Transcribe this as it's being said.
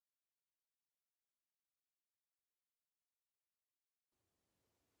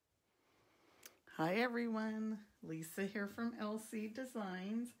Hi everyone, Lisa here from LC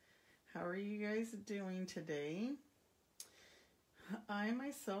Designs. How are you guys doing today? I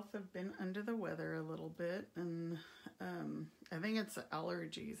myself have been under the weather a little bit, and I think it's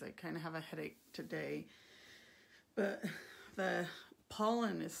allergies. I kind of have a headache today, but the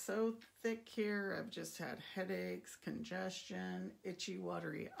pollen is so thick here. I've just had headaches, congestion, itchy,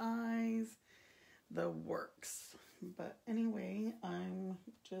 watery eyes, the works. But anyway, I'm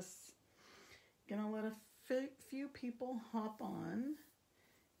just gonna let a few people hop on,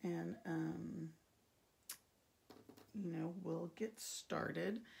 and we'll get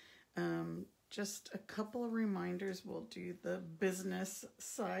started. Just a couple of reminders. We'll do the business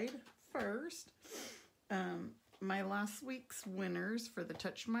side first. My last week's winners for the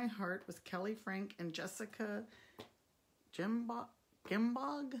Touch My Heart was Kelly Frank and Jessica Gimbog.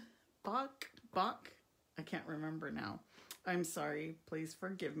 I can't remember now. I'm sorry, please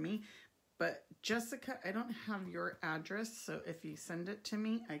forgive me. But Jessica, I don't have your address, so if you send it to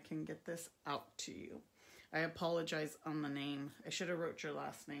me, I can get this out to you. I apologize on the name. I should have wrote your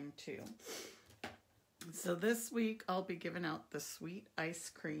last name too. So this week, I'll be giving out the Sweet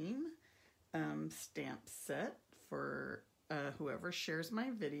Ice Cream stamp set for whoever shares my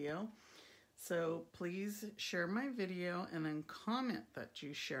video. So please share my video and then comment that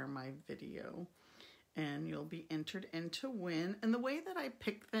you share my video, and you'll be entered in to win. And the way that I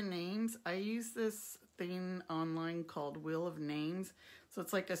pick the names, I use this thing online called Wheel of Names. So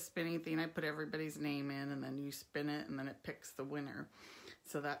it's like a spinning thing. I put everybody's name in, and then you spin it, and then it picks the winner.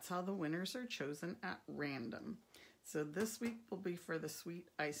 So that's how the winners are chosen at random. So this week will be for the Sweet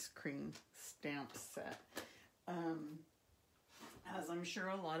Ice Cream stamp set. As I'm sure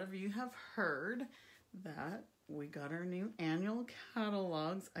a lot of you have heard, that we got our new annual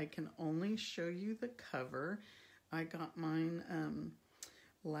catalogs. I can only show you the cover. I got mine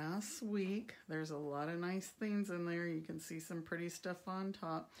last week. There's a lot of nice things in there. You can see some pretty stuff on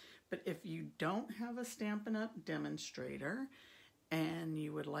top. But if you don't have a Stampin' Up demonstrator and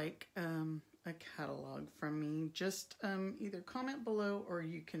you would like a catalog from me, just either comment below or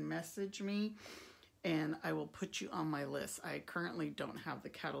you can message me and I will put you on my list. I currently don't have the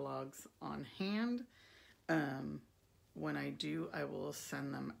catalogs on hand. When I do, I will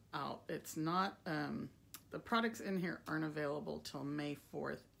send them out. It's not, the products in here aren't available till May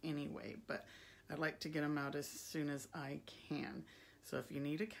 4th anyway, but I'd like to get them out as soon as I can. So if you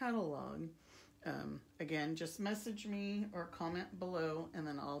need a catalog, again, just message me or comment below, and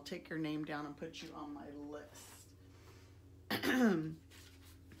then I'll take your name down and put you on my list.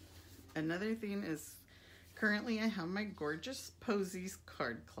 Another thing is, currently I have my Gorgeous Posies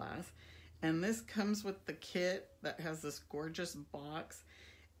card class. And this comes with the kit that has this gorgeous box,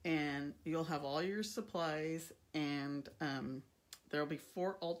 and you'll have all your supplies, and there'll be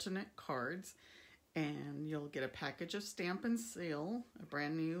 4 alternate cards, and you'll get a package of Stamp and Seal, a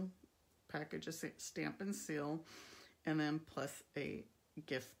brand new package of Stamp and Seal, and then plus a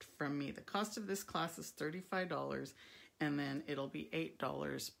gift from me. The cost of this class is $35, and then it'll be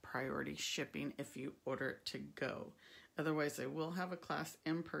 $8 priority shipping if you order it to go. Otherwise, I will have a class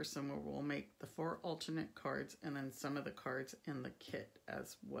in person where we'll make the 4 alternate cards and then some of the cards in the kit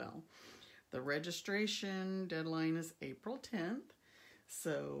as well. The registration deadline is April 10th.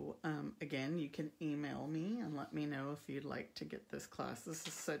 So, again, you can email me and let me know if you'd like to get this class. This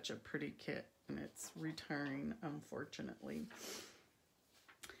is such a pretty kit, and it's retiring, unfortunately.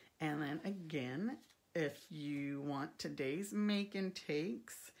 And then, again, if you want today's make and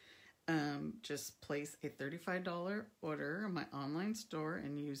takes, just place a $35 order on my online store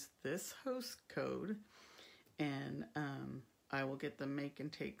and use this host code, and I will get the make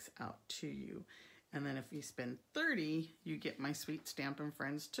and takes out to you. And then if you spend $30, you get my Sweet Stampin'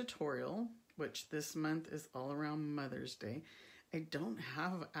 Friends tutorial, which this month is all around Mother's Day. I don't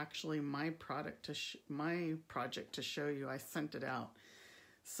have actually my project to show you. I sent it out.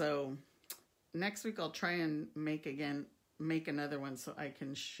 So next week I'll try and make another one so I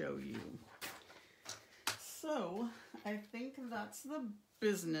can show you. So I think that's the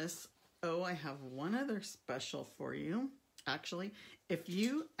business. Oh, I have one other special for you. Actually, if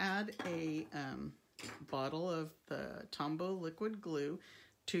you add a bottle of the Tombow liquid glue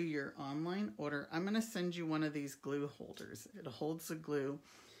to your online order, I'm going to send you one of these glue holders. It holds the glue.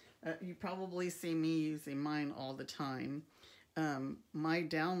 You probably see me using mine all the time. My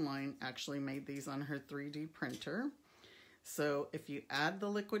downline actually made these on her 3D printer. So if you add the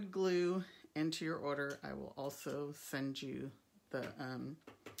liquid glue into your order, I will also send you the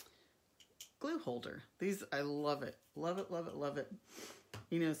glue holder. These, I love it. Love it, love it, love it.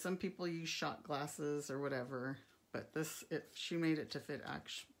 You know, some people use shot glasses or whatever, but this, she made it to fit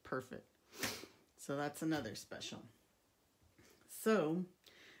actually perfect. So that's another special. So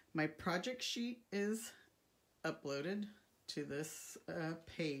my project sheet is uploaded to this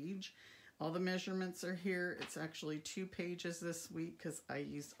page. All the measurements are here. It's actually 2 pages this week because I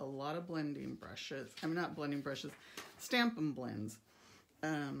used a lot of blending brushes. I mean, not blending brushes, Stampin' Blends.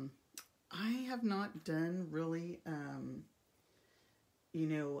 I have not done really,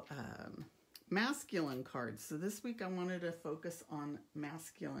 masculine cards. So this week I wanted to focus on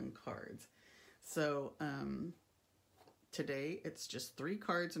masculine cards. So today it's just 3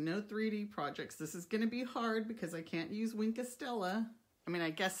 cards, no 3D projects. This is going to be hard because I can't use Wink Stella. I mean, I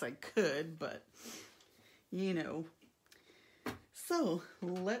guess I could, but So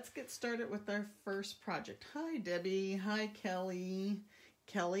let's get started with our first project. Hi, Debbie. Hi, Kelly.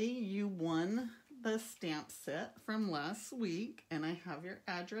 Kelly, you won the stamp set from last week, and I have your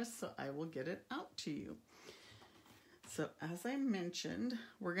address, so I will get it out to you. So as I mentioned,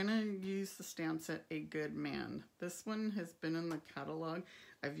 we're going to use the stamp set A Good Man. This one has been in the catalog.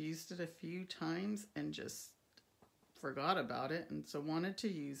 I've used it a few times and just forgot about it, and so wanted to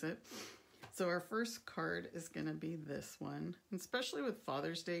use it. So our first card is going to be this one. And especially with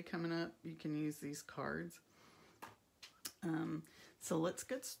Father's Day coming up, you can use these cards. So let's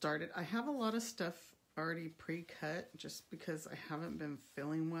get started. I have a lot of stuff already pre-cut just because I haven't been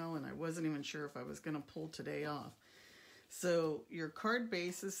feeling well and I wasn't even sure if I was going to pull today off. So your card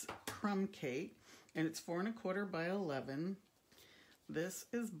base is crumb cake, and it's 4 1/4 by 11. This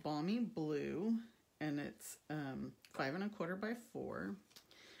is Balmy Blue, and it's 5 1/4 by 4.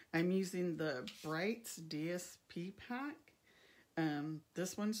 I'm using the Brights DSP pack.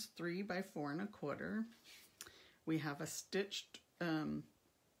 This one's 3 by 4 1/4. We have a stitched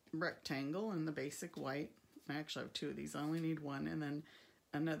rectangle in the basic white. I actually have 2 of these. I only need 1, and then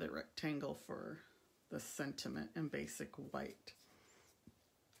another rectangle for the sentiment in basic white.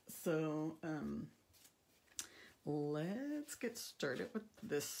 So let's get started with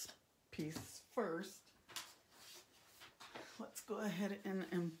this piece first. Let's go ahead and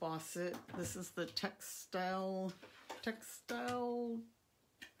emboss it. This is the Tasteful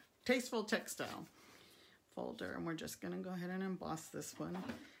Textile folder, and we're just going to go ahead and emboss this one.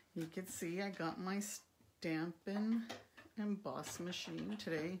 You can see I got my Stampin' Emboss machine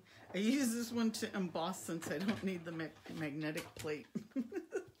today. I use this one to emboss since I don't need the magnetic plate.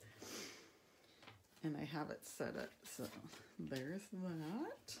 And I have it set up. So there's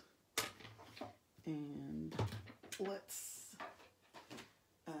that. And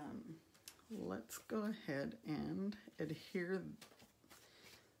let's go ahead and adhere.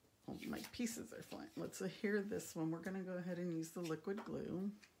 Oh, my pieces are flying. Let's adhere this one. We're going to go ahead and use the liquid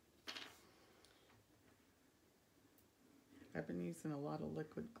glue. I've been using a lot of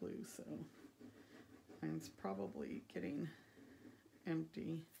liquid glue, so mine's probably getting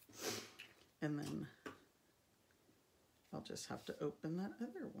empty. And then I'll just have to open that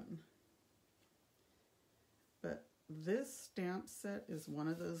other one. But this stamp set is one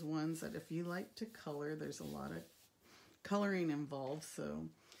of those ones that if you like to color, there's a lot of coloring involved. So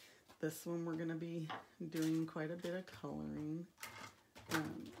this one we're going to be doing quite a bit of coloring.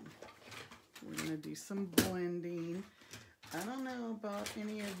 We're going to do some blending. I don't know about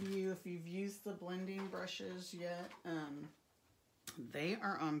any of you if you've used the blending brushes yet. They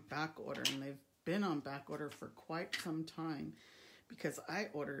are on back order, and they've been on back order for quite some time because I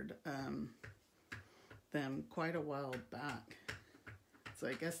ordered them quite a while back. So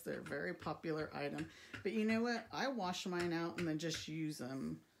I guess they're a very popular item. But you know what? I wash mine out and then just use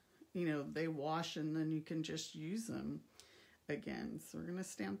them. They wash and then you can just use them again. So we're going to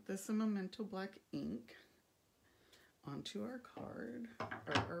stamp this in Memento Black ink onto our card,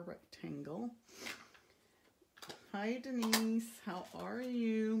 or our rectangle. Hi, Denise. How are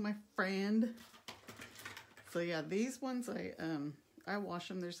you, my friend? So yeah, these ones I wash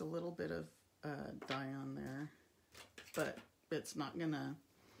them. There's a little bit of dye on there, but it's not gonna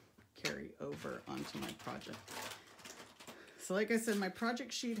carry over onto my project. So like I said, my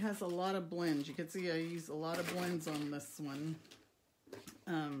project sheet has a lot of blends. You can see I use a lot of blends on this one.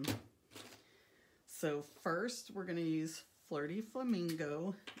 So first we're going to use Flirty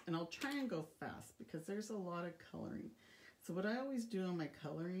Flamingo, and I'll try and go fast because there's a lot of coloring. So what I always do on my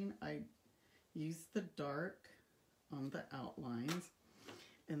coloring, I use the dark on the outlines,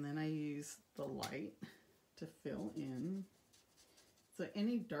 and then I use the light to fill in. So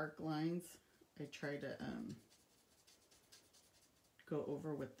any dark lines, I try to go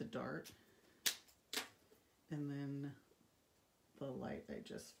over with the dark, and then the light I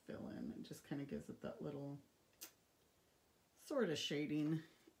just fill in. It just kind of gives it that little sort of shading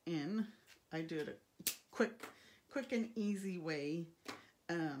in. I do it a quick and easy way.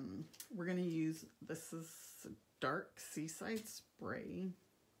 we're going to use, this is dark seaside spray.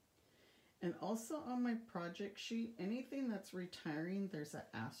 And also on my project sheet, anything that's retiring, there's an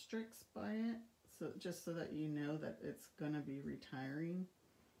asterisk by it. So just so that you know that it's going to be retiring.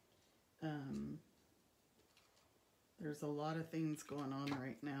 There's a lot of things going on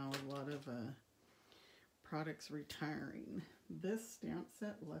right now. A lot of products retiring. This stamp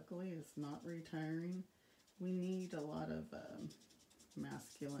set, luckily, is not retiring. We need a lot of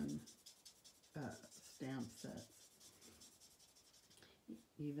masculine stamp sets.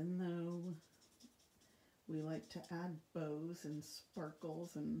 Even though we like to add bows and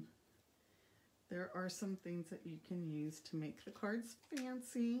sparkles, and there are some things that you can use to make the cards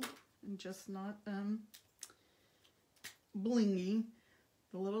fancy and just not blingy.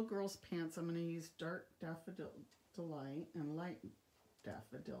 The little girl's pants, I'm going to use dark Daffodil Delight and light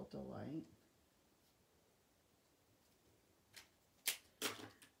Daffodil Delight.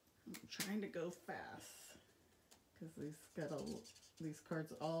 I'm trying to go fast because these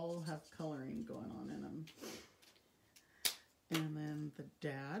cards all have coloring going on in them. And then the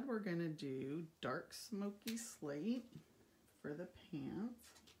dad, we're going to do dark smoky slate for the pants.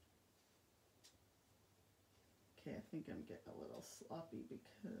 Okay, I think I'm getting a little sloppy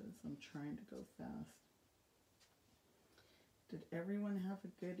because I'm trying to go fast. Did everyone have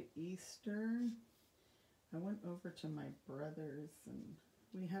a good Easter? I went over to my brother's and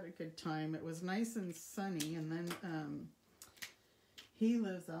we had a good time. It was nice and sunny, and then he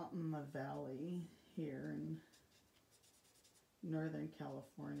lives out in the valley here in Northern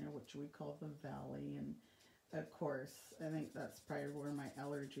California, which we call the Valley, and of course, I think that's probably where my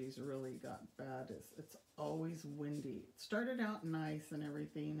allergies really got bad. It's always windy. It started out nice and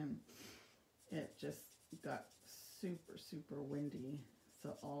everything, and it just got super, super windy.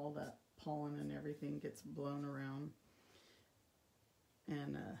 So all that pollen and everything gets blown around.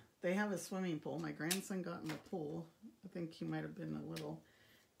 And they have a swimming pool. My grandson got in the pool. I think he might have been a little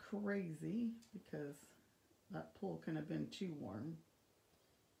crazy because that pool couldn't have been too warm.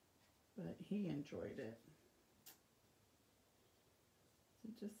 But he enjoyed it. So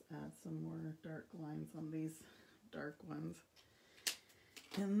just add some more dark lines on these dark ones.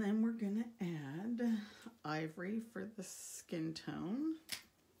 And then we're going to add ivory for the skin tone.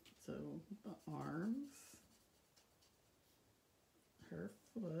 So the arms, her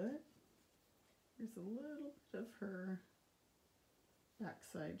foot. There's a little bit of her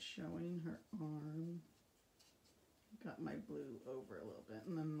backside showing, her arm. Got my blue over a little bit,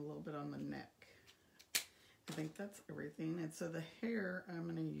 and then a little bit on the neck. I think that's everything. And so the hair, I'm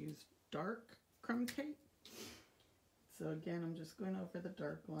going to use dark crumb cake. So again, I'm just going over the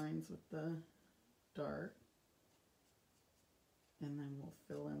dark lines with the dark. And then we'll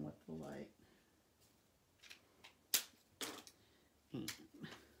fill in with the light. And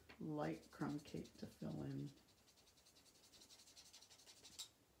light crumb cake to fill in.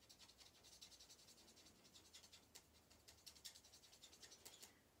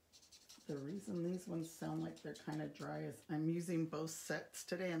 The reason these ones sound like they're kind of dry is I'm using both sets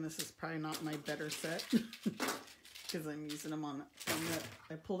today, and this is probably not my better set because I'm using them on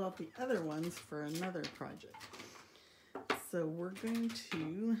I pulled out the other ones for another project. So we're going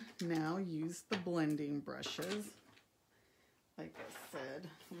to now use the blending brushes. Like I said,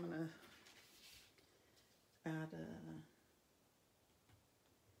 I'm going to add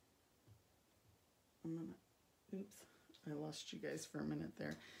oops, I lost you guys for a minute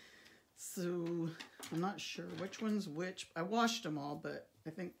there. So I'm not sure which one's which. I washed them all, but I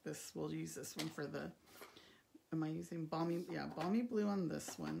think we'll use this one for the, am I using balmy? Yeah, balmy blue on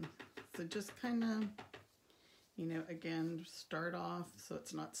this one. So just kind of, you know, again, start off so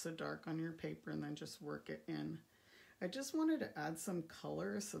it's not so dark on your paper and then just work it in. I just wanted to add some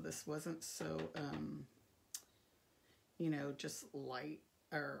color so this wasn't so, you know, just light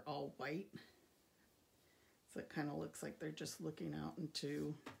or all white. So it kind of looks like they're just looking out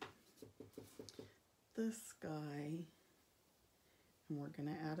into the sky. And we're going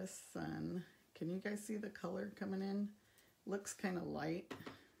to add a sun. Can you guys see the color coming in? Looks kind of light,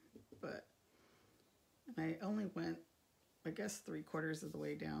 but I only went, I guess, 3/4 of the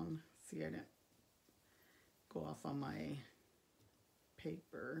way down. See, I didn't go off on my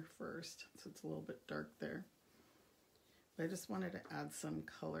paper first, so it's a little bit dark there. But I just wanted to add some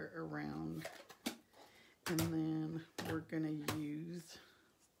color around. And then we're going to use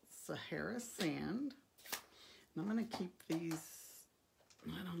Sahara sand. And I'm going to keep these,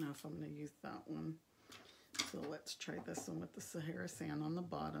 I don't know if I'm going to use that one. So let's try this one with the Sahara sand on the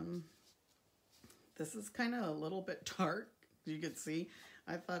bottom. This is kind of a little bit dark, you could see.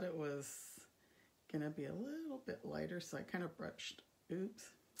 I thought it was going to be a little bit lighter, so I kind of brushed Oops.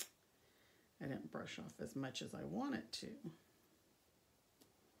 I didn't brush off as much as I wanted to.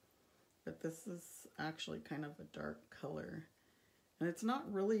 But this is actually kind of a dark color. And it's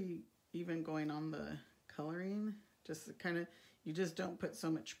not really even going on the coloring. Just kind of, you just don't put so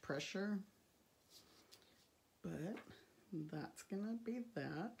much pressure. But that's going to be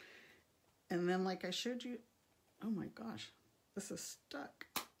that. And then like I showed you, oh my gosh, this is stuck.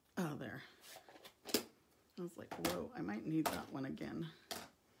 Oh, there. I was like, whoa, I might need that one again.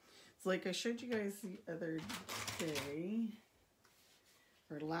 It's like I showed you guys the other day,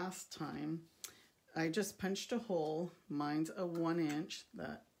 or last time. I just punched a hole. Mine's a 1 inch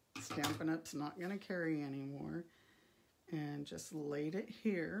that Stampin' Up's not going to carry anymore. And just laid it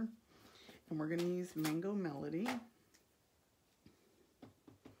here. And we're going to use Mango Melody.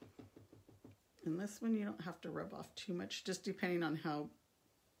 And this one you don't have to rub off too much, just depending on how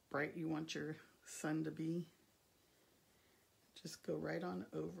bright you want your sun to be. Just go right on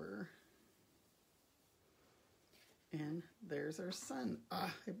over. And there's our sun.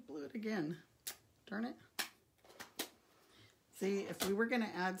 Ah, I blew it again. Darn it. See, if we were going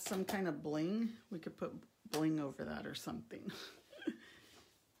to add some kind of bling, we could put bling over that or something.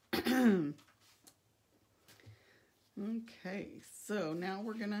 Okay, so now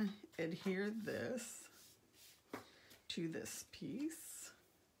we're going to adhere this to this piece.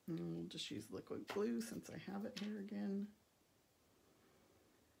 And we'll just use liquid glue since I have it here again.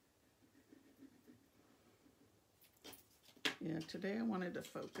 Yeah, today I wanted to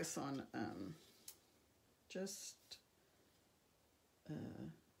focus on just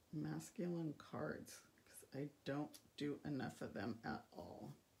masculine cards because I don't do enough of them at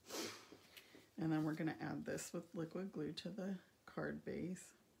all. And then we're going to add this with liquid glue to the card base.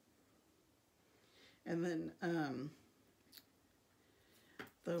 And then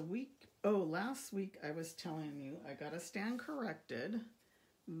last week I was telling you I got a stand corrected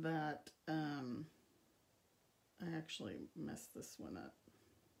that I actually messed this one up.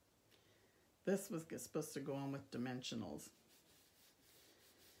 This was supposed to go on with dimensionals,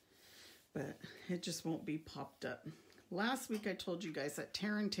 but it just won't be popped up. Last week I told you guys that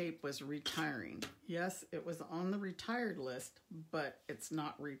tear and tape was retiring. Yes, it was on the retired list, but it's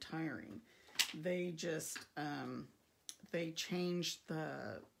not retiring. They just, they changed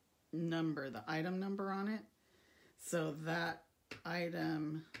the number, the item number on it. So that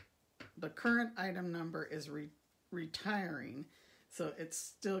item, the current item number is retiring. So it's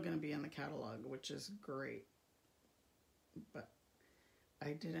still going to be in the catalog, which is great. But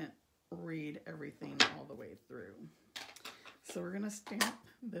I didn't read everything all the way through. So we're going to stamp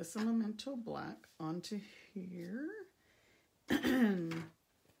this Memento Black onto here.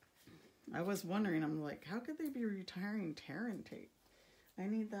 I was wondering, I'm like, how could they be retiring tear and tape? I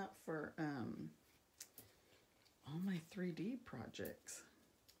need that for all my 3D projects.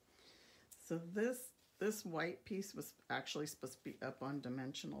 So this white piece was actually supposed to be up on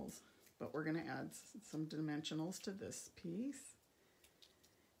dimensionals, but we're going to add some dimensionals to this piece.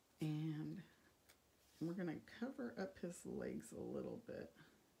 And we're going to cover up his legs a little bit.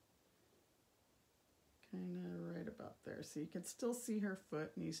 Kind of right about there. So you can still see her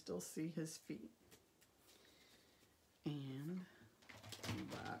foot and you still see his feet. And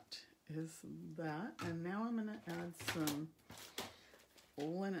that is that. And now I'm going to add some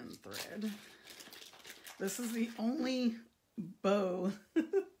linen thread. This is the only bow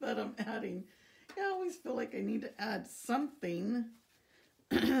that I'm adding. I always feel like I need to add something.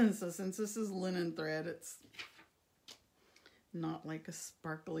 So since this is linen thread, it's not like a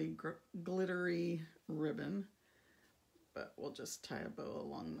sparkly, glittery ribbon, but we'll just tie a bow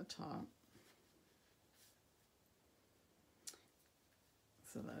along the top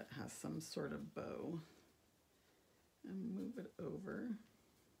so that it has some sort of bow, and move it over.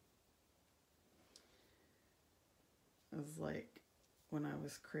 I was like, when I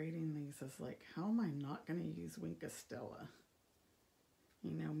was creating these, I was like, how am I not going to use Wink Stella?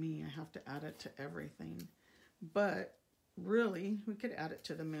 You know me, I have to add it to everything. But really, we could add it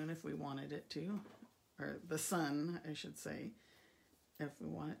to the moon if we wanted it to. Or the sun, I should say, if we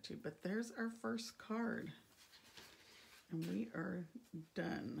wanted to. But there's our first card. And we are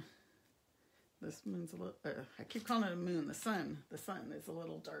done. This moon's a little, I keep calling it a moon, the sun. The sun is a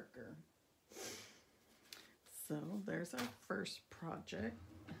little darker. So there's our first project.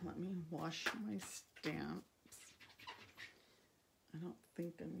 Let me wash my stamps. I don't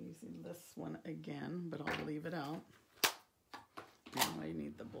think I'm using this one again, but I'll leave it out. Now I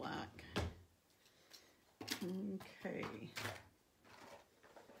need the black. Okay.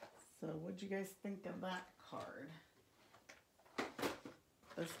 So what'd you guys think of that card?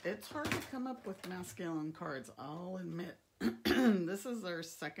 It's hard to come up with masculine cards, I'll admit This is our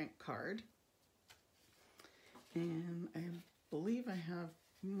second card. And I believe I have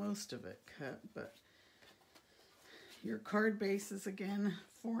most of it cut, but your card base is again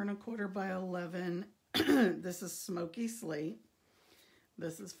 4 1/4 by 11. This is Smoky Slate.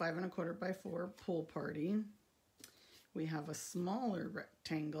 This is 5 1/4 by 4 Pool Party. We have a smaller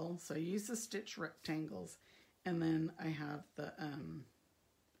rectangle, so I use the stitch rectangles, and then I have the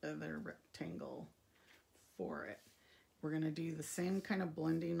other rectangle for it. We're going to do the same kind of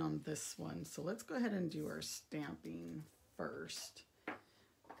blending on this one. So let's go ahead and do our stamping first,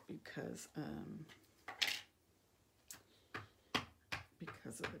 because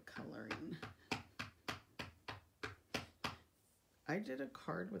of the coloring. I did a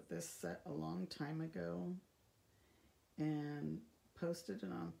card with this set a long time ago and posted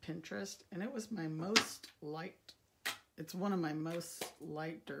it on Pinterest, and it was my most liked. It's one of my most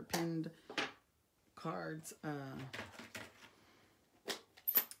liked or pinned cards.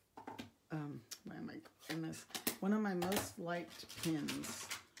 Why am I in this? One of my most liked pins,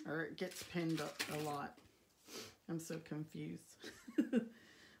 or it gets pinned a lot. I'm so confused.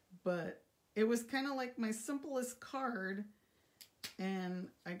 But it was kind of like my simplest card,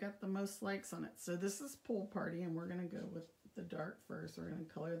 and I got the most likes on it. So this is Pool Party, and we're going to go with the dark first. We're going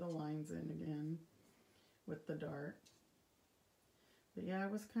to color the lines in again with the dark. But yeah, I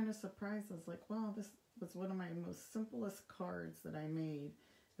was kind of surprised. I was like, wow, this was one of my most simplest cards that I made.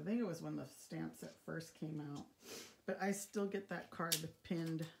 I think it was when the stamp set first came out. But I still get that card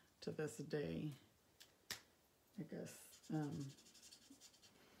pinned to this day. I guess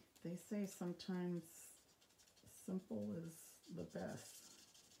they say sometimes simple is the best.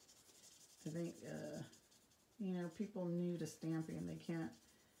 I think, you know, people new to stamping, they can't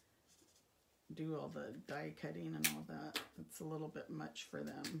do all the die cutting and all that. It's a little bit much for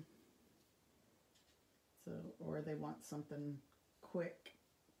them. So, or they want something quick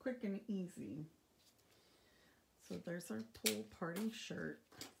and easy. So there's our Pool Party shirt.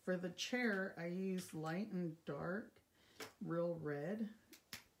 For the chair, I use light and dark, real red.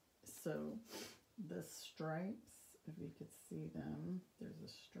 So the stripes, if you could see them, there's a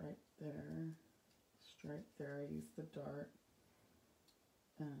stripe there, I use the dark,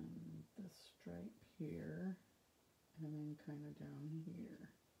 the stripe here, and then kind of down here.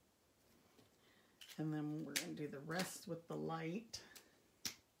 And then we're going to do the rest with the light.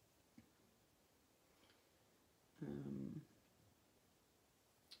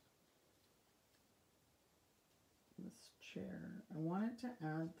 This chair, I wanted to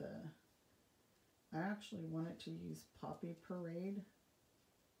add I actually wanted to use Poppy Parade,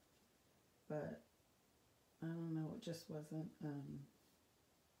 but I don't know, it just wasn't,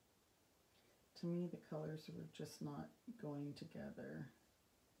 to me the colors were just not going together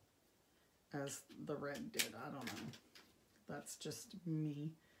as the red did. I don't know. That's just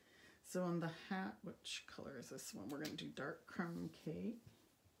me. So on the hat, which color is this one? We're going to do Dark Crumb Cake.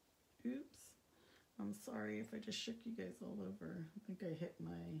 Oops. I'm sorry if I just shook you guys all over. I think I hit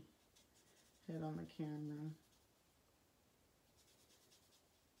my head on the camera.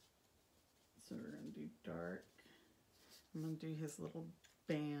 So we're going to do dark. I'm going to do his little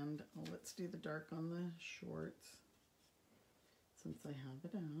band. Oh, let's do the dark on the shorts since I have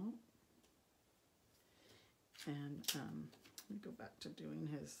it out. And let me go back to doing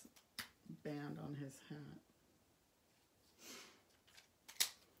his band on his hat.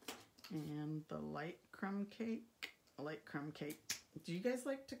 And the light crumb cake. Do you guys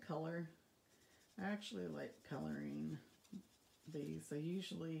like to color? I actually like coloring these. I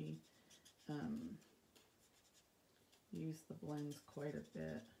usually use the blends quite a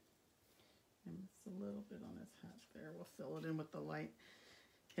bit. And it's a little bit on his hat there. We'll fill it in with the light.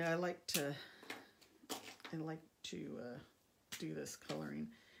 Yeah, I like to do this coloring.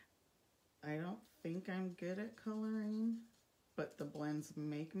 I don't think I'm good at coloring, but the blends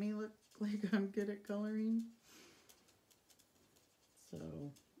make me look like I'm good at coloring.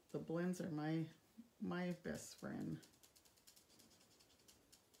 So the blends are my best friend.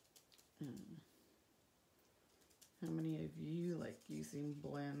 How many of you like using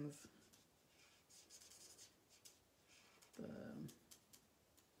blends?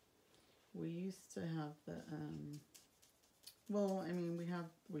 We used to have the well, I mean,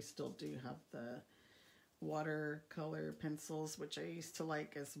 we still do have the watercolor pencils, which I used to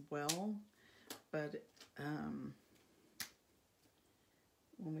like as well, but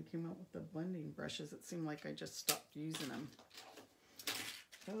when we came out with the blending brushes, it seemed like I just stopped using them.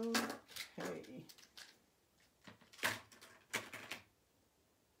 Okay.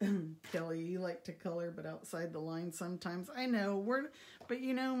 Kelly, you like to color, but outside the line sometimes. I know, but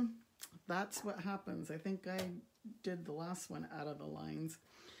you know, that's what happens. I think I did the last one out of the lines.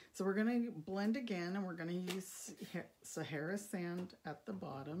 So we're going to blend again, and we're going to use Sahara sand at the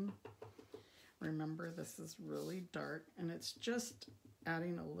bottom. Remember, this is really dark, and it's just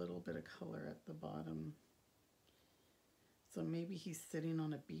adding a little bit of color at the bottom. So maybe he's sitting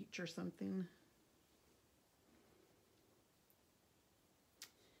on a beach or something.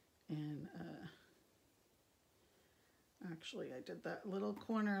 And actually, I did that little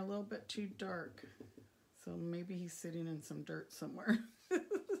corner a little bit too dark. So maybe he's sitting in some dirt somewhere.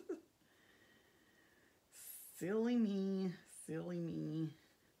 Silly me, silly me.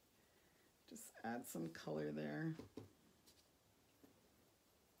 Just add some color there.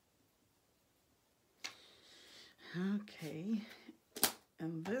 Okay,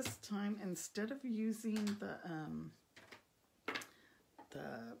 and this time, instead of using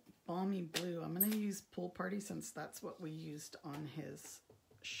the balmy blue, I'm going to use Pool Party, since that's what we used on his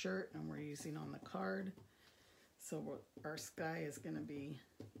shirt and we're using on the card. So our sky is going to be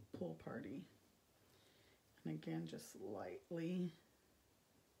Pool Party. And again, just lightly,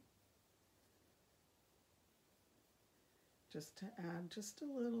 just to add just a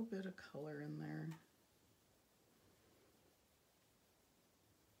little bit of color in there.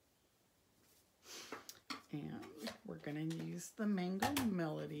 And we're going to use the Mango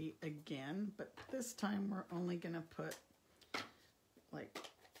Melody again, but this time we're only going to put like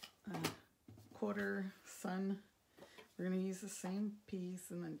a quarter sun. We're going to use the same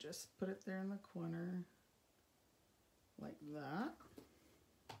piece and then just put it there in the corner like that.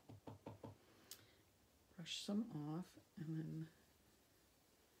 Brush some off, and then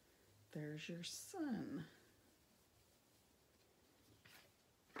there's your sun.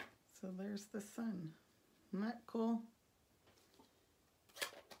 So there's the sun. Isn't that cool?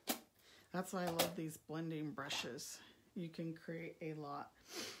 That's why I love these blending brushes. You can create a lot.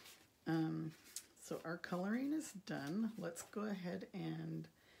 So our coloring is done. Let's go ahead and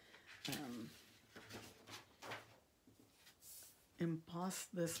emboss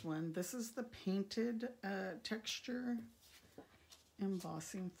this one. This is the painted texture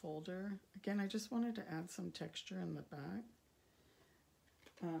embossing folder. Again, I just wanted to add some texture in the back.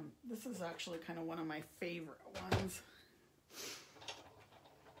 This is actually kind of one of my favorite ones.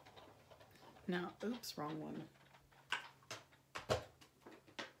 Now, oops, wrong one.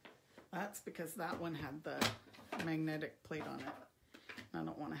 That's because that one had the magnetic plate on it. I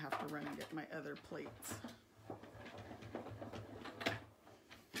don't want to have to run and get my other plates.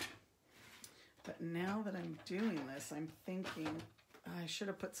 But now that I'm doing this, I'm thinking I should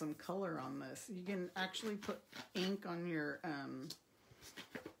have put some color on this. You can actually put ink on your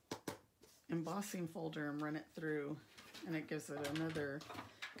embossing folder and run it through, and it gives it another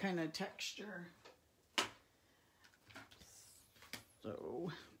kind of texture.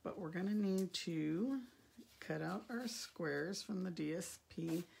 So, but we're going to need to cut out our squares from the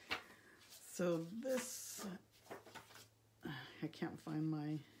DSP. So this, I can't find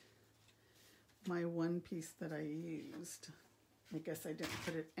my one piece that I used. I guess I didn't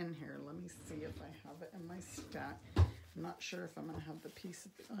put it in here. Let me see if I have it in my stack. I'm not sure if I'm going to have the piece,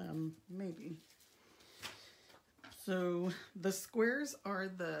 maybe. So the squares are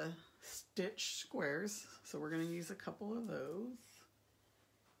the stitch squares. So we're going to use a couple of those.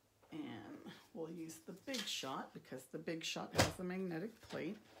 And we'll use the Big Shot because the Big Shot has the magnetic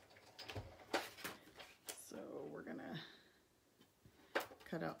plate. So we're going to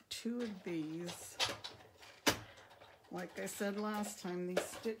cut out 2 of these. Like I said last time, these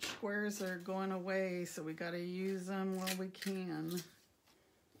stitch squares are going away, so we got to use them while we can.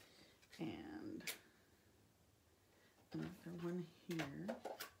 And another one here.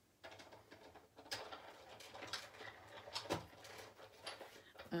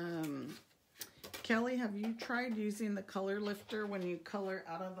 Kelly, have you tried using the color lifter when you color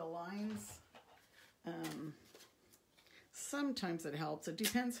out of the lines? Sometimes it helps. It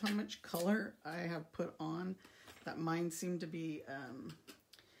depends how much color I have put on. That mine seemed to be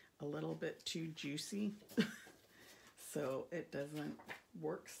a little bit too juicy, so it doesn't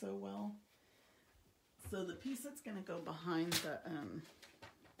work so well. So the piece that's going to go behind the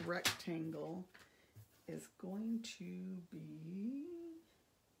rectangle is going to be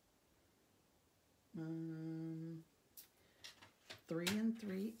 3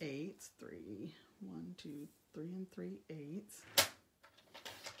 3/8. 1, 2, 3 3/8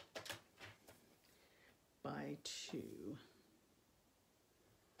 by 2.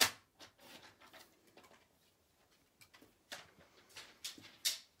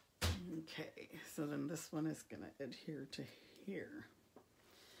 Okay, so then this one is going to adhere to here.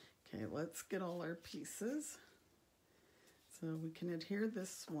 Okay, let's get all our pieces. So we can adhere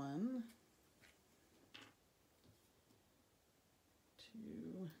this one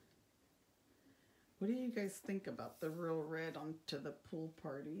to, what do you guys think about the real red onto the pool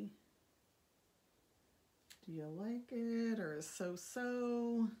party? Do you like it or is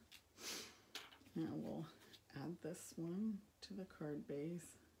so-so? Now we'll add this one to the card base.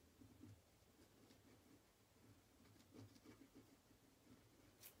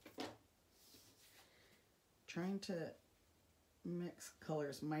 Trying to mix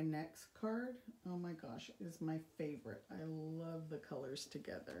colors. My next card, oh my gosh, is my favorite. I love the colors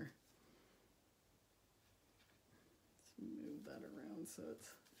together. Let's move that around so it's,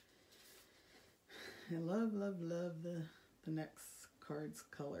 I love the next card's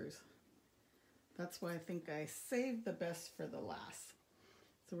colors. That's why I think I saved the best for the last.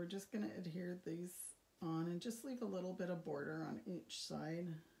 So we're just going to adhere these on and just leave a little bit of border on each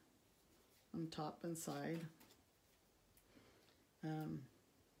side, on top and side.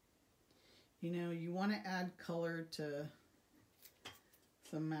 You know, you want to add color to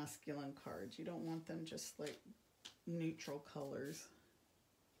some masculine cards. You don't want them just like neutral colors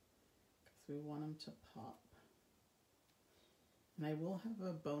because we want them to pop. And I will have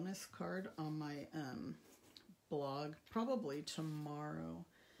a bonus card on my blog probably tomorrow,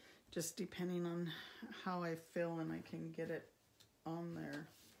 just depending on how I feel and I can get it on there.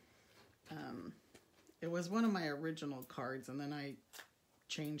 It was one of my original cards and then I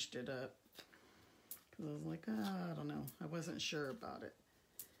changed it up because I was like, I don't know, I wasn't sure about it.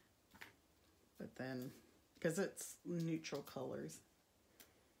 But then, because it's neutral colors.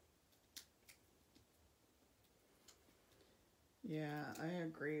 Yeah, I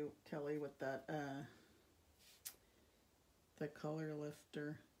agree, Kelly, with that, the color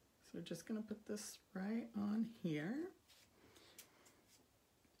lifter. So we're just going to put this right on here.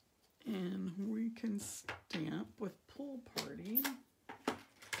 And we can stamp with Pool Party.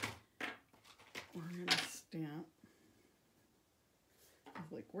 We're going to stamp. I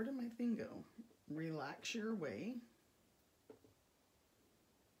was like, where did my thing go? Relax your way.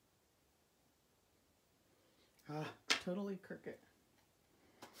 Ah, totally crooked.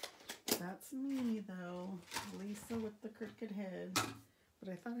 That's me, though. Lisa with the crooked head.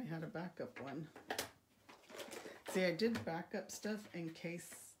 But I thought I had a backup one. See, I did backup stuff in case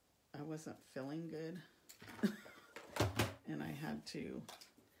I wasn't feeling good. And I had to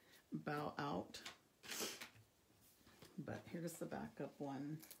bow out. But here's the backup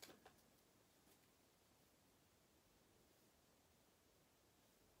one.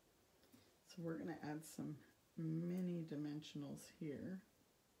 So we're going to add some mini dimensionals here.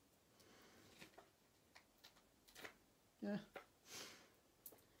 Yeah.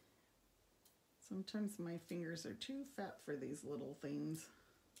 Sometimes my fingers are too fat for these little things.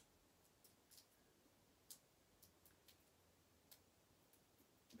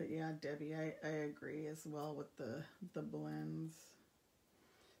 But yeah, Debbie, I agree as well with the blends.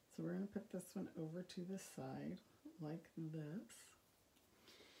 So we're going to put this one over to the side like this.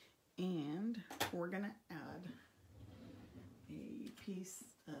 And we're going to add a piece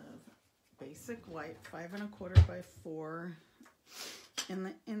of basic white 5 1/4 by 4 in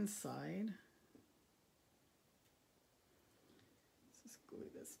the inside. Let's just glue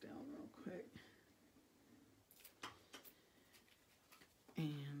this down real quick.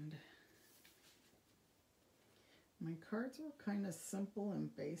 And my cards were kind of simple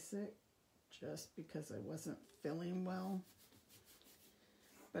and basic just because I wasn't feeling well.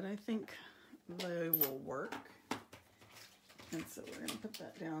 But I think they will work. And so we're going to put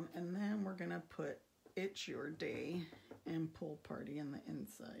that down. And then we're going to put It's Your Day and Pool Party in the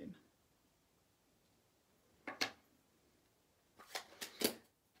inside.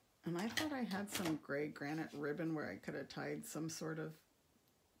 And I thought I had some gray granite ribbon where I could have tied some sort of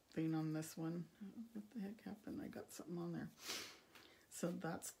thing on this one. What the heck happened? I got something on there. So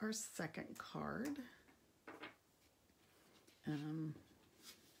that's our second card.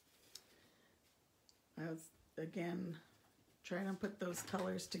 I was, again, trying to put those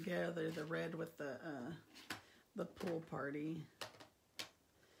colors together, the red with the Pool Party.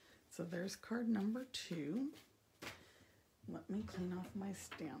 So there's card number 2. Let me clean off my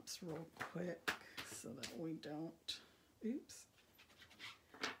stamps real quick so that we don't, oops,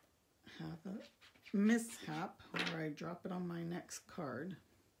 have a mishap where I drop it on my next card.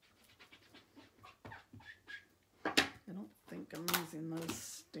 I don't think I'm using those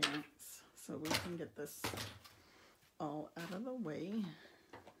stamps, so we can get this all out of the way.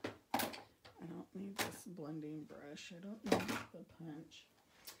 I don't need this blending brush. I don't need the punch.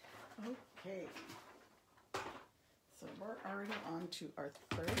 Okay. So we're already on to our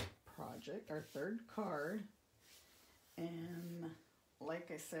third project, our third card. And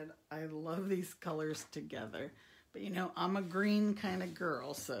like I said, I love these colors together. But you know, I'm a green kind of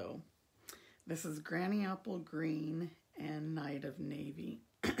girl, so this is Granny Apple Green and Night of Navy.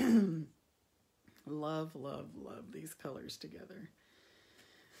 Love, love, love these colors together.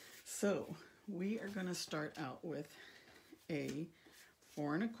 So we are going to start out with a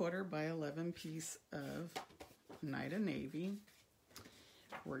 4 1/4 by 11 piece of Night of Navy.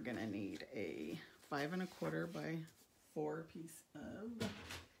 We're going to need a 5 1/4 by 4 piece of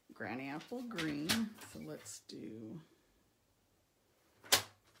Granny Apple Green. So let's do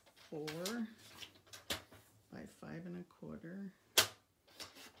 4 by 5 1/4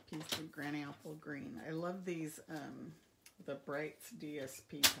 piece of Granny Apple Green. I love these, the Brights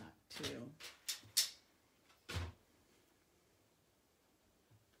DSP pack too.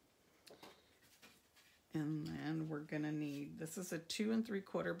 And then we're gonna need, this is a 2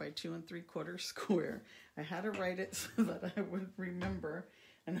 3/4 by 2 3/4 square. I had to write it so that I would remember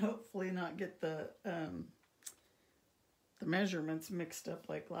and hopefully not get the measurements mixed up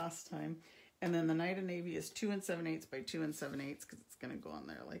like last time. And then the Night of Navy is 2 7/8 by 2 7/8 because it's gonna go on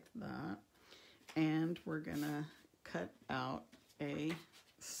there like that. And we're gonna cut out a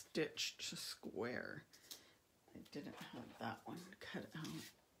stitched square. I didn't have that one cut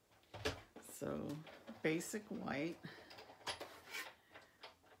out. So basic white.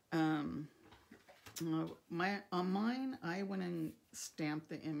 On mine, I went and stamped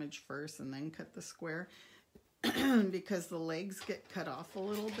the image first and then cut the square because the legs get cut off a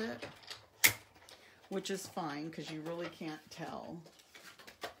little bit, which is fine because you really can't tell.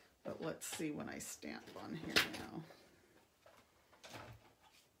 But let's see when I stamp on here now.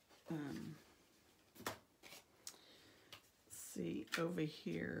 See, over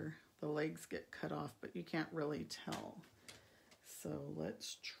here, the legs get cut off, but you can't really tell. So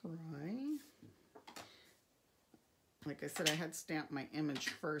let's try. Like I said, I had stamped my image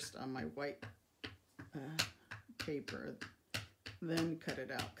first on my white paper, then cut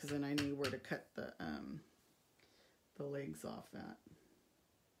it out, because then I knew where to cut the legs off at.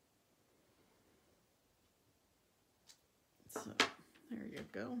 So there you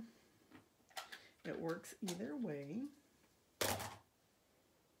go. It works either way.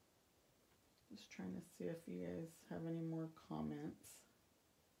 Just trying to see if you guys have any more comments.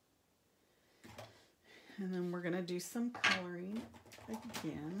 And then we're going to do some coloring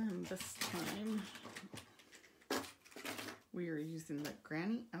again, and this time we are using the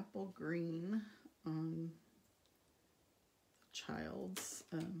Granny Apple Green on the child's,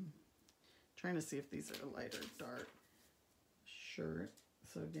 trying to see if these are light or dark shirt.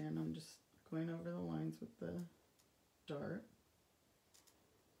 So again, I'm just going over the lines with the dart.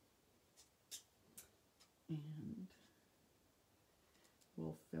 And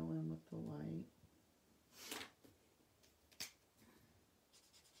we'll fill in with the light.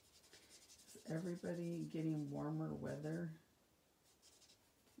 Is everybody getting warmer weather?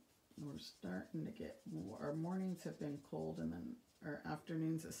 We're starting to get more. Our mornings have been cold, and then our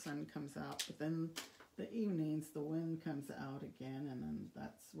afternoons the sun comes out, but then the evenings the wind comes out again, and then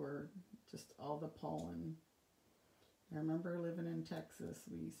that's where just all the pollen. I remember living in Texas,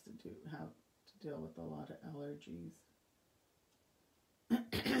 we used to have to deal with a lot of allergies.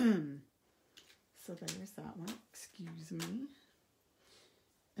 So there's that one, excuse me.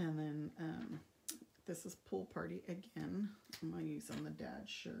 And then this is Pool Party again. I'm going to use on the dad's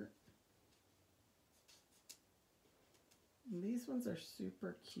shirt. And these ones are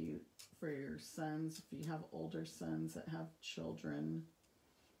super cute for your sons. If you have older sons that have children,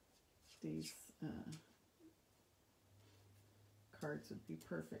 these cards would be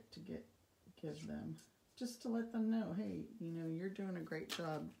perfect to give them. Just to let them know, hey, you know, you're doing a great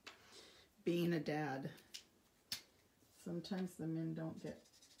job being a dad. Sometimes the men don't get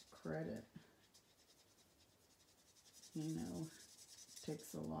credit. You know,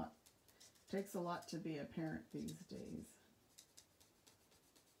 takes a lot to be a parent these days.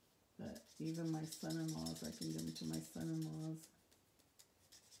 But even my son-in-laws, I can give them to my son-in-laws.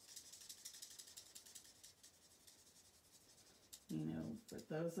 You know, for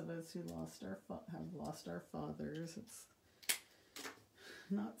those of us who have lost our fathers, it's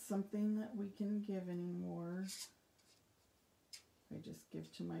not something that we can give anymore. I just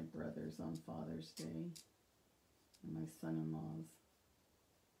give to my brothers on Father's Day and my son-in-laws.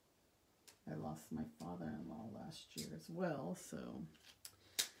 I lost my father-in-law last year as well, so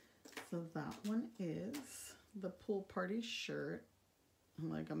that one is the Pool Party shirt.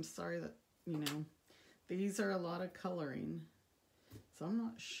 I'm sorry that, you know, these are a lot of coloring, so I'm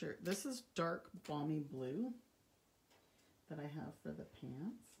not sure. This is dark balmy blue that I have for the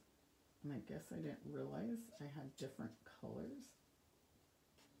pants. And I guess I didn't realize I had different colors.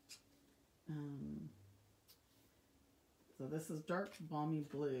 So this is dark balmy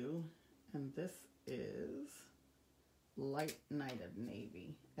blue, and this is light knighted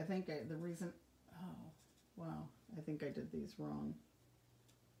navy. I think the reason, oh, wow, I think I did these wrong.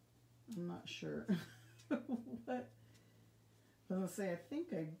 I'm not sure. What? I was gonna say, I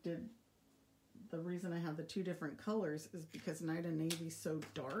think I did, the reason I have the two different colors is because Night and Navy's so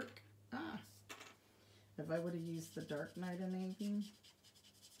dark. Ah, if I would have used the dark Night and Navy.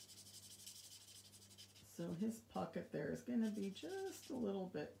 So his pocket there is going to be just a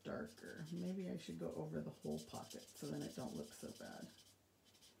little bit darker. Maybe I should go over the whole pocket so then it don't look so bad.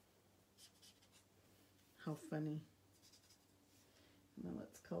 How funny. And then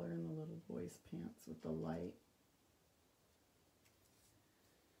let's color in the little boy's pants with the light.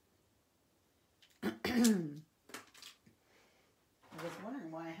 I was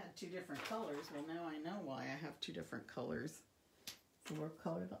wondering why I had two different colors. Well, now I know why I have two different colors. So we'll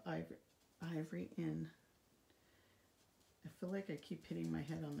color the ivory in. I feel like I keep hitting my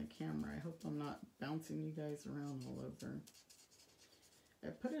head on the camera. I hope I'm not bouncing you guys around all over. I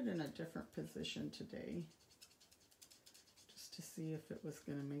put it in a different position today just to see if it was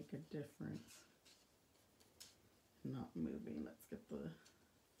going to make a difference. Not moving. Let's get the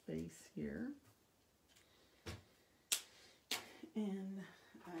face here. And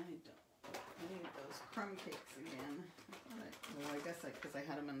I need those crumb cakes again. Well, I guess because I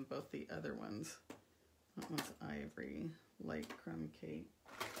had them in both the other ones. That one's ivory, light crumb cake,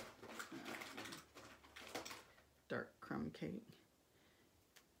 dark crumb cake.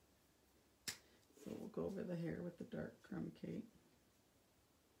 So we'll go over the hair with the dark crumb cake.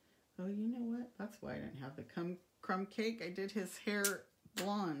 Oh, you know what? That's why I didn't have the crumb cake. I did his hair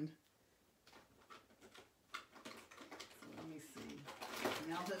blonde. Let me see.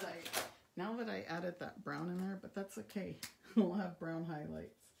 Now that I added that brown in there, but that's okay. We'll have brown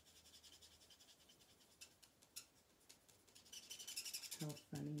highlights. How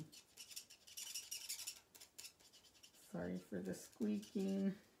funny. Sorry for the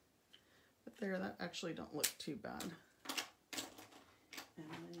squeaking. But there, that actually don't look too bad. And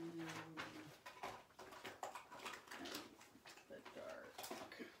then the dark.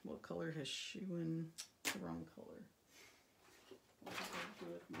 We'll color his shoe in the wrong color. What did I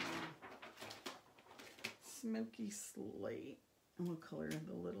do with my smoky slate? And we'll color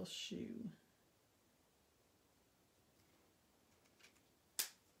the little shoe.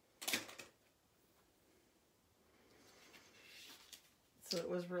 So it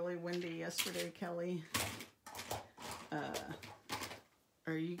was really windy yesterday, Kelly.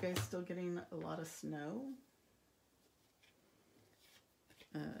 Are you guys still getting a lot of snow?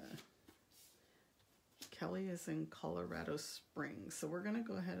 Kelly is in Colorado Springs, so we're going to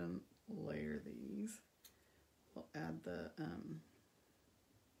go ahead and layer these. We'll add the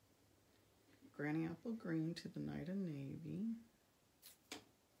Granny Apple Green to the Night and Navy.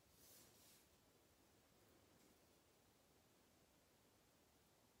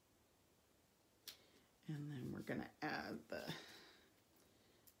 And then we're going to add the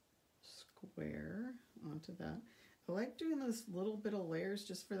square onto that. I like doing those little bit of layers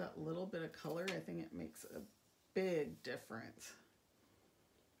just for that little bit of color. I think it makes a big difference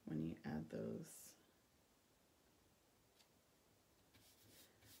when you add those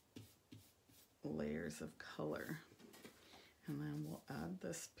layers of color. And then we'll add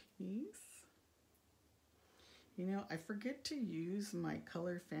this piece. You know, I forget to use my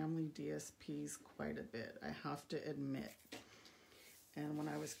Color Family DSPs quite a bit, I have to admit. And when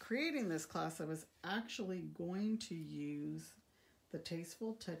I was creating this class, I was actually going to use the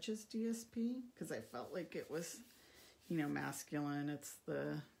Tasteful Touches DSP because I felt like it was, you know, masculine. It's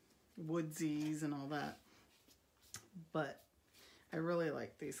the woodsies and all that. But I really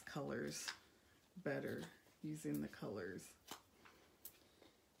like these colors better, using the colors.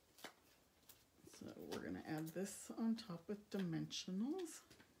 So we're going to add this on top with dimensionals.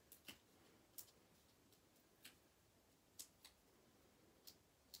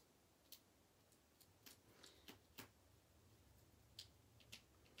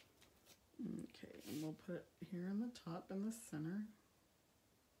 Okay, and we'll put it here in the top in the center.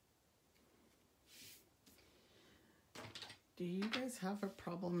 Do you guys have a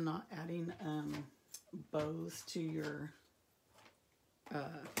problem not adding bows to your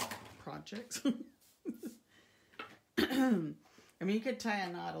projects? I mean, you could tie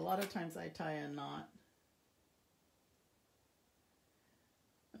a knot. A lot of times I tie a knot.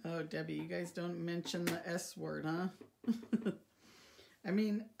 Oh, Debbie, you guys don't mention the S word, huh? I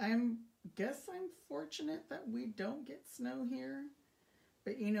mean, guess I'm fortunate that we don't get snow here,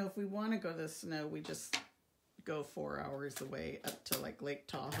 But you know, if we want to go to the snow, we just go 4 hours away up to like Lake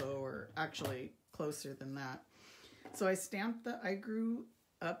Tahoe, or actually closer than that. So I stamped the I Grew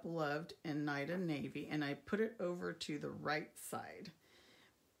Up Loved in Night and Navy, and I put it over to the right side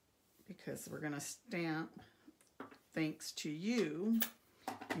because we're going to stamp Thanks to You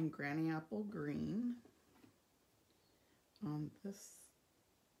in Granny Apple Green on this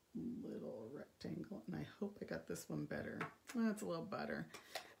little rectangle, and I hope I got this one better. Well, it's a little better.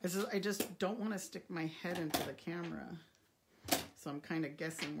 I just don't want to stick my head into the camera, so I'm kind of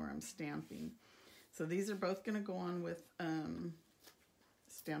guessing where I'm stamping. So these are both going to go on with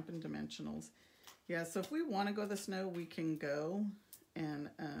Stampin' Dimensionals. Yeah, so if we want to go to the snow, we can go, and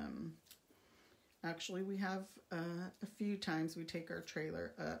actually we have a few times we take our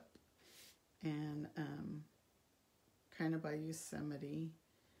trailer up and kind of by Yosemite,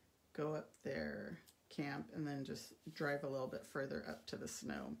 go up there, camp, and then just drive a little bit further up to the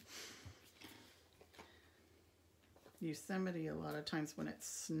snow. Yosemite, a lot of times when it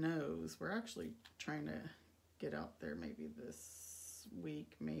snows, we're actually trying to get out there maybe this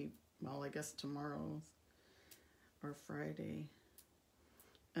week, maybe, well, I guess tomorrow or Friday.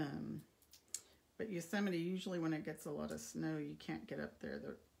 But Yosemite, usually when it gets a lot of snow, you can't get up there.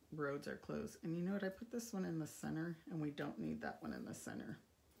 The roads are closed. And you know what? I put this one in the center, and we don't need that one in the center.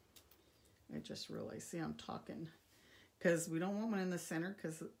 I just realized, see, I'm talking. Because we don't want one in the center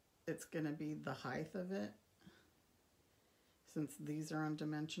because it's going to be the height of it. Since these are on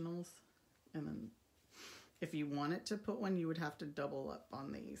dimensionals. And then if you wanted to put one, you would have to double up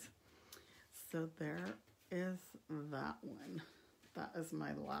on these. So there is that one. That is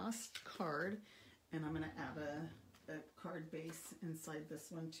my last card. And I'm going to add a card base inside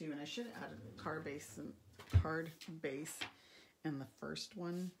this one too. And I should have added a card base in the first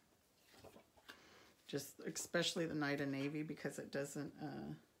one. Just especially the Night and Navy, because it doesn't,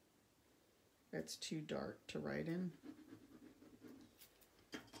 it's too dark to write in.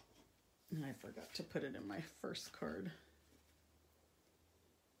 And I forgot to put it in my first card.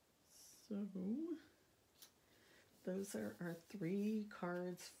 So those are our 3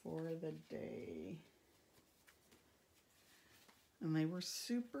 cards for the day. And they were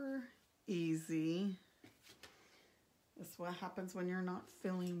super easy. That's what happens when you're not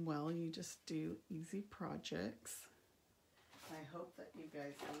feeling well. You just do easy projects. I hope that you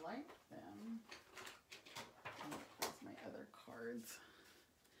guys like them. Oh, there's my other cards.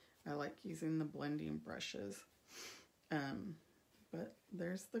 I like using the blending brushes. But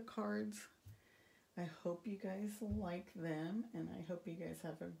there's the cards. I hope you guys like them, and I hope you guys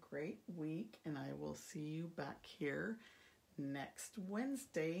have a great week, and I will see you back here next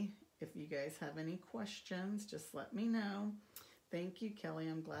Wednesday. If you guys have any questions, just let me know. Thank you, Kelly.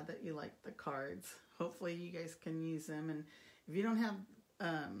 I'm glad that you like the cards. Hopefully you guys can use them, and if you don't have,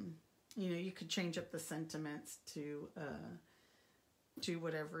 you know, you could change up the sentiments to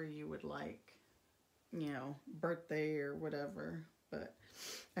whatever you would like, you know, birthday or whatever. But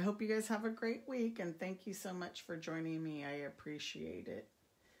I hope you guys have a great week, and thank you so much for joining me. I appreciate it.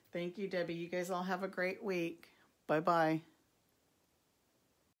 Thank you, Debbie. You guys all have a great week. Bye-bye.